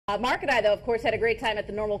Mark and I, though, of course, had a great time at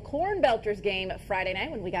the normal Corn Belters game Friday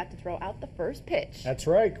night when we got to throw out the first pitch. That's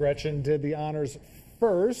right. Gretchen did the honors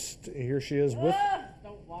first. Here she is with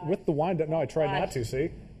the windup. No, I tried not to, see?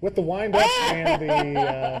 With the windup, and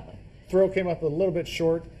the throw came up a little bit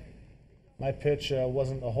short. My pitch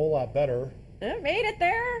wasn't a whole lot better. It made it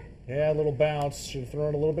there. Yeah, a little bounce. Should have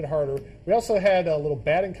thrown it a little bit harder. We also had a little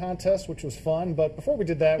batting contest, which was fun. But before we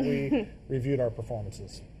did that, we reviewed our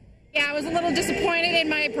performances. Yeah, I was a little disappointed in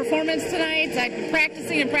my performance tonight. I've been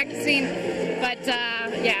practicing, but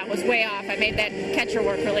yeah, it was way off. I made that catcher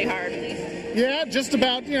work really hard. Yeah, just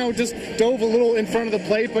about, just dove a little in front of the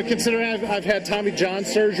plate, but considering I've had Tommy John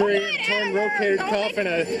surgery, a torn rotator cuff, and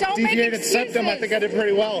a deviated septum, I think I did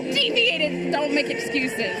pretty well. Deviated, don't make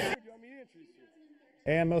excuses.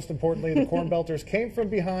 And most importantly, the Corn Belters came from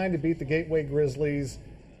behind to beat the Gateway Grizzlies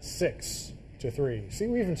 6-3. See,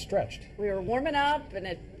 we even stretched. We were warming up, and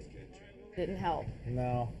it didn't help.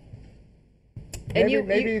 No.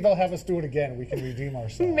 Maybe they'll have us do it again. We can redeem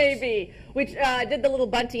ourselves. Maybe. We did the little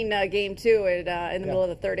bunting game, too, in the middle of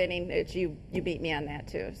the third inning. You beat me on that,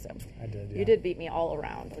 too. So I did, yeah. You did beat me all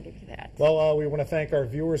around. I'll give you that. Well, we want to thank our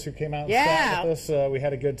viewers who came out and sat with us. We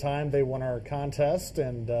had a good time. They won our contest,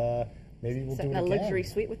 and maybe we'll do it again. In a luxury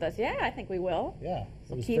suite with us. Yeah, I think we will. Yeah,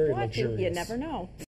 it was keep very watching. luxurious. You never know.